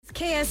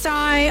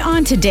KSI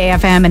on Today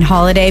FM and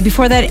Holiday.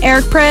 Before that,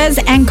 Eric Prez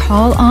and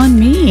Call on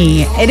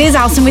Me. It is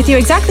Alison with you,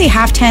 exactly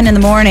 10:30 in the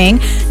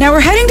morning. Now we're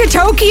heading to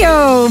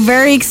Tokyo.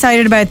 Very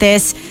excited about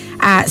this.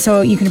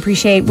 So you can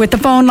appreciate with the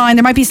phone line,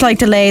 there might be a slight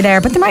delay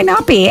there, but there might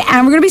not be.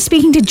 And we're going to be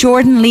speaking to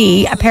Jordan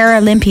Lee, a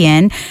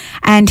Paralympian.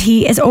 And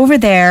he is over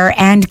there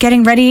and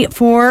getting ready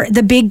for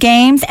the big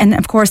games. And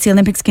of course, the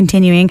Olympics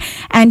continuing.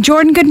 And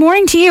Jordan, good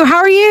morning to you. How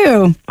are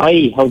you?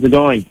 Hi, how's it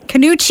going?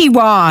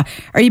 Konnichiwa.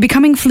 Are you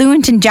becoming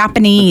fluent in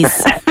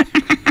Japanese?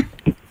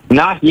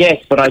 Not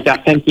yet, but I've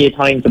got plenty of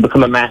time to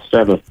become a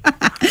master of it.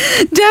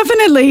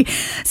 Definitely.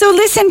 So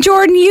listen,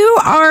 Jordan, you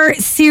are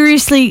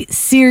seriously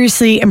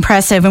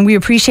impressive, and we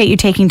appreciate you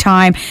taking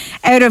time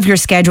out of your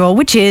schedule,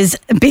 which is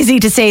busy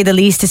to say the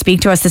least, to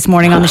speak to us this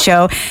morning on the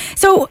show.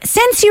 So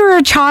since you were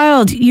a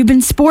child, you've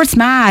been sports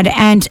mad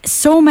and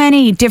so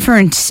many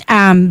different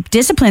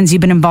disciplines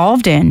you've been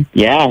involved in.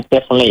 Yeah,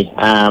 definitely.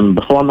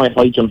 Before my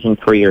high jumping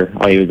career,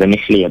 I was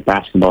initially a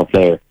basketball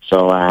player.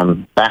 So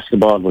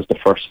basketball was the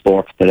first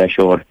sport that I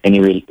showed any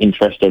real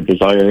interest or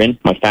desire in.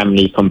 My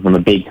family come from a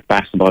big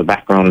basketball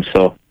background,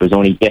 so it was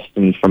only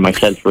destined for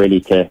myself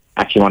really to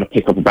actually want to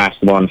pick up a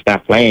basketball and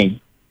start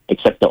playing.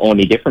 Except the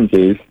only difference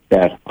is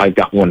that I've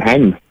got one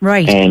hand.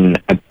 Right. In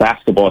a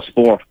basketball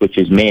sport, which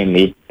is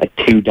mainly a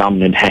two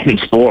dominant hand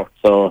sport.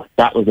 So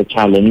that was a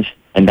challenge,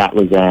 and that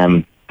was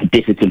a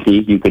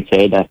difficulty, you could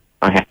say, that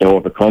I had to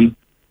overcome.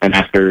 And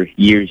after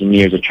years and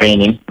years of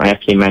training, I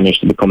actually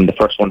managed to become the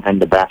first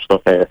one-handed basketball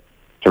player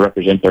to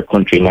represent their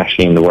country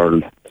nationally in the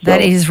world. So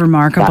that is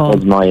remarkable.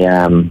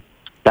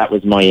 That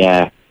was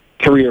my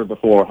career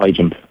before high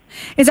jump.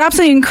 It's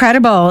absolutely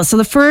incredible. So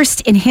the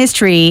first in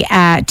history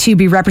to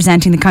be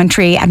representing the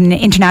country at an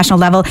international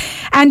level.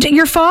 And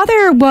your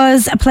father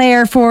was a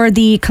player for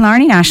the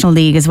Killarney National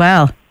League as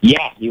well.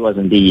 Yeah, he was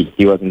indeed.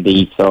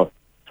 So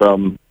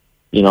from,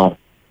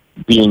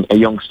 being a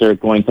youngster,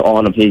 going to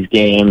all of his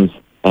games,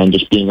 and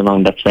just being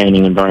around that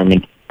training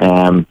environment,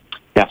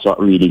 that's what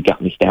really got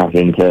me started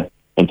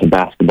into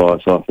basketball.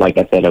 So, like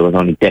I said, I was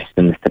only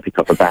destined to pick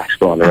up a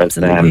basketball, or else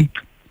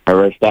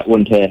that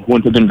wouldn't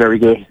have been very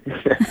good.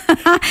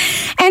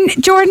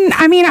 And Jordan,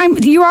 I mean,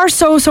 you are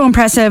so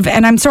impressive,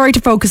 and I'm sorry to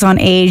focus on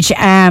age,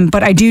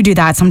 but I do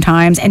that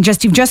sometimes. And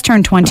you've just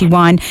turned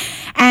 21,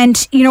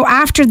 and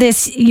after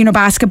this,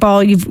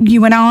 basketball,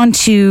 you went on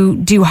to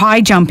do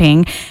high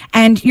jumping,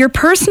 and your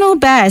personal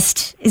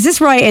best, is this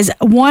right, is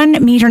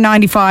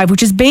 1.95 m,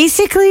 which is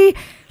basically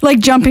like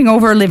jumping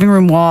over a living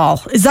room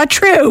wall. Is that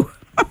true?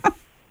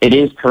 It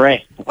is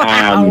correct.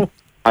 Wow.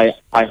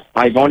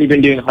 I've only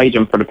been doing high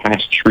jump for the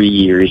past 3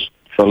 years.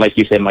 So like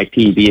you said, my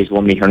PB is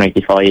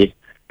 1.95 m.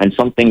 And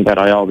something that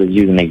I always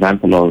use an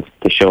example of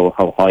to show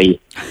how high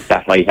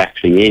that height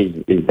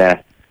actually is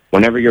that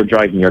whenever you're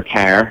driving your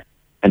car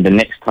and the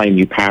next time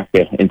you park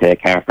it into a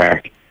car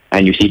park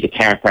and you see the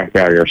car park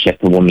barrier set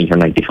to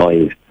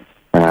 1.95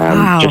 m,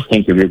 wow. Just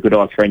think of your good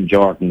old friend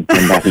Jordan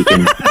and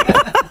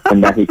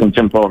that he can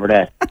jump over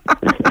that.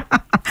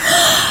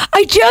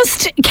 I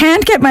just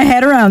can't get my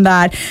head around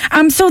that.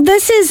 So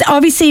this is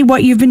obviously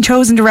what you've been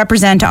chosen to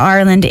represent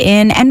Ireland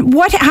in. And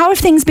how have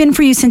things been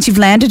for you since you've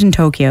landed in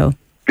Tokyo?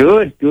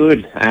 Good.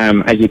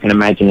 As you can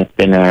imagine, it's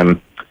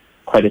been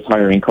quite a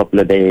tiring couple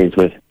of days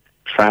with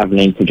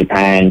travelling to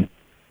Japan.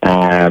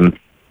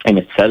 In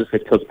itself,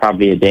 it took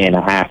probably a day and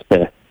a half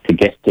to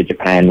get to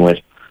Japan with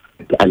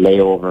a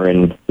layover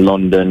in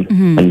London,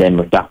 and then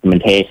with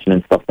documentation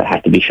and stuff that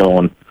had to be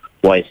shown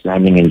whilst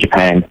landing in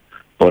Japan.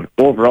 But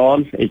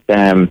overall, it's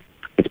been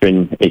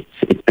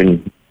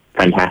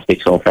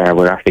fantastic so far.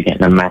 We're after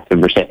getting a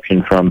massive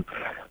reception from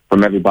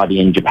everybody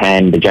in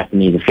Japan, the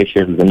Japanese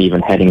officials, and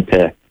even heading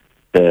to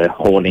the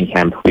holding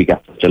camp. We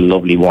got such a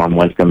lovely warm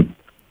welcome,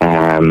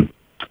 as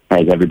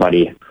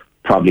everybody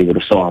probably would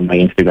have saw on my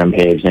Instagram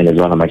page and as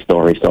well on my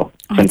story. So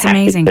it's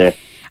amazing. To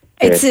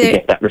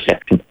get that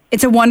reception.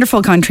 It's a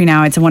wonderful country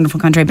now. It's a wonderful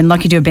country. I've been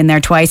lucky to have been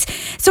there twice.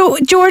 So,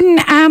 Jordan,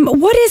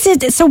 what is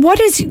it? So, what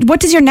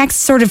does your next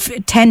sort of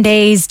 10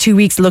 days, 2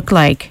 weeks look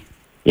like?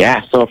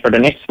 Yeah, so for the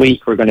next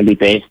week, we're going to be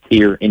based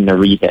here in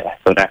Narita.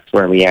 So that's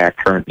where we are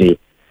currently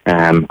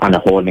on a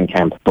holding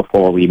camp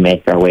before we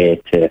make our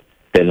way to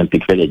the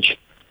Olympic Village.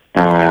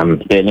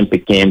 The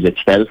Olympic Games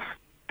itself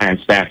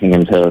aren't starting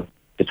until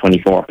the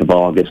 24th of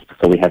August,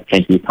 so we have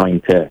plenty of time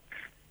to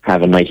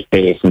have a nice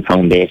base and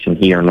foundation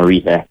here in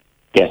Narita,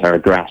 get our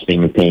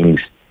grasping of things,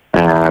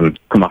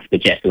 come off the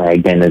jet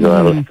lag then as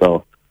well.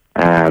 So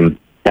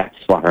that's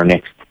what our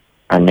next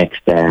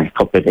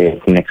couple of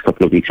days, the next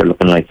couple of weeks are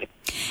looking like.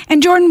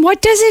 And Jordan,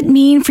 what does it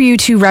mean for you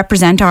to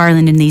represent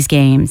Ireland in these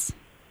games?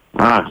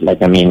 It's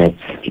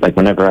like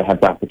whenever I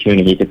have the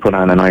opportunity to put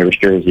on an Irish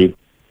jersey,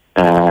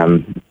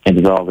 it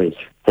is always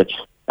such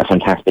a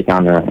fantastic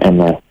honour,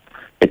 and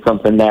it's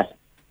something that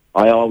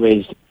I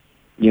always,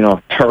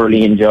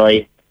 thoroughly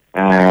enjoy.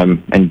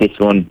 And this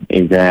one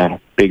is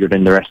bigger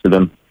than the rest of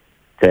them.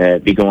 To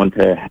be going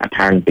to a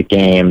Paralympic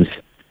Games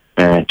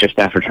just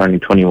after turning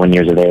 21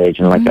 years of age,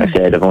 and like I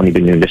said, I've only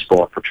been doing this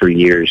sport for 3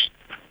 years.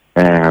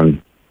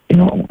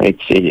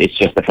 It's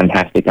just a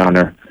fantastic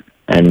honour,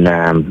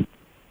 and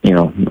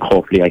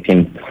hopefully I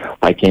can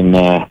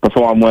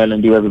perform well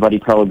and do everybody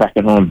proud back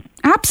at home.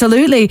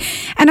 Absolutely.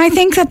 And I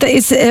think that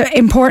it's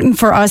important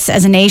for us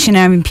as a nation.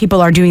 I mean,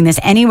 people are doing this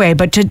anyway,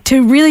 but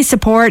to really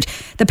support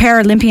the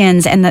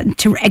Paralympians and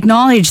to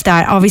acknowledge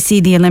that obviously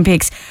the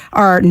Olympics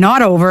are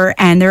not over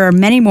and there are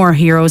many more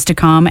heroes to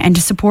come, and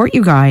to support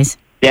you guys.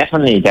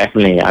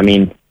 Definitely. I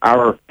mean,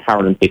 our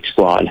Paralympic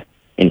squad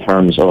in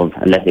terms of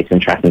athletics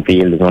and track and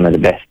field is one of the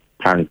best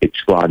Paralympic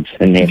squads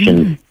and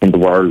nations in the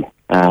world.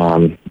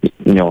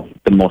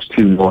 The most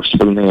two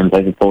noticeable names,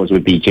 I suppose,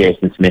 would be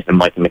Jason Smith and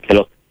Michael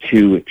McKillop,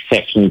 two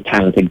exceptionally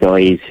talented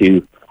guys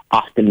who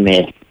often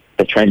make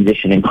the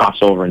transition and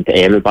crossover into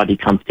everybody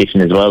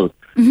competition as well,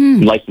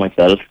 like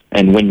myself,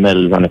 and win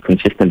medals on a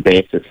consistent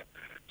basis.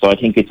 So I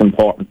think it's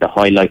important to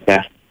highlight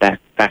that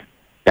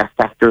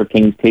factor of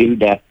things too,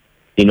 that,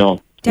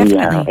 we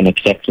are an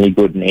exceptionally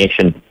good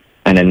nation,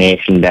 and a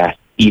nation that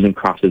even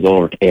crosses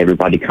over to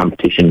everybody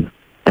competition,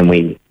 and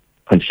we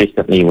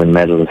consistently win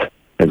medals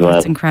as well.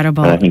 That's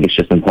incredible. And I think it's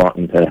just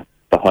important to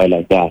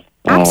highlight that.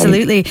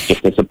 Absolutely.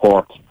 Just the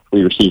support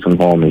we receive from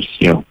home is,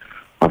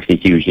 obviously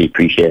hugely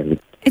appreciated.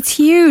 It's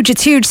huge.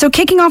 So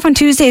kicking off on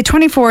Tuesday,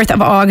 24th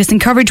of August, and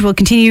coverage will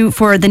continue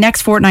for the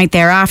next fortnight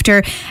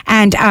thereafter,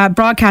 and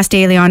broadcast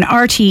daily on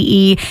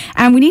RTE.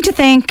 And we need to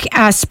thank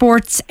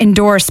Sport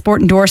Endorse for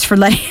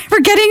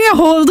getting a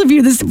hold of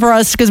you for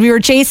us, because we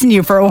were chasing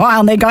you for a while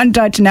and they got in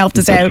touch and helped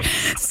us out.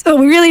 So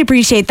we really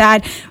appreciate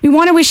that. We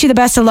want to wish you the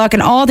best of luck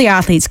and all the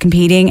athletes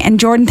competing. And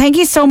Jordan, thank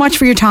you so much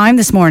for your time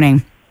this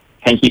morning.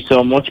 Thank you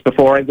so much.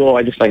 Before I go,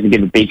 I'd just like to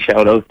give a big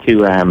shout out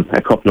to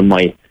a couple of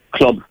my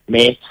club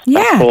mates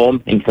back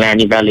home in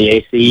Killarney Valley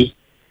AC,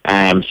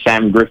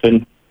 Sam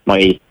Griffin,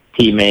 my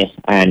teammate,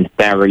 and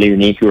Dara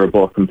Looney, who are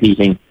both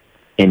competing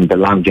in the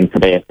long jump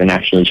today at the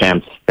national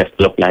champs. Best of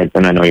luck, lads,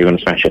 and I know you're going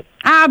to smash it.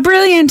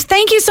 Brilliant.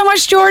 Thank you so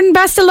much, Jordan.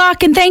 Best of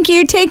luck, and thank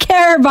you. Take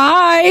care.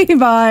 Bye.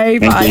 Bye.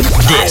 Thank you.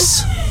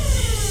 This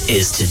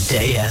is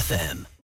Today FM.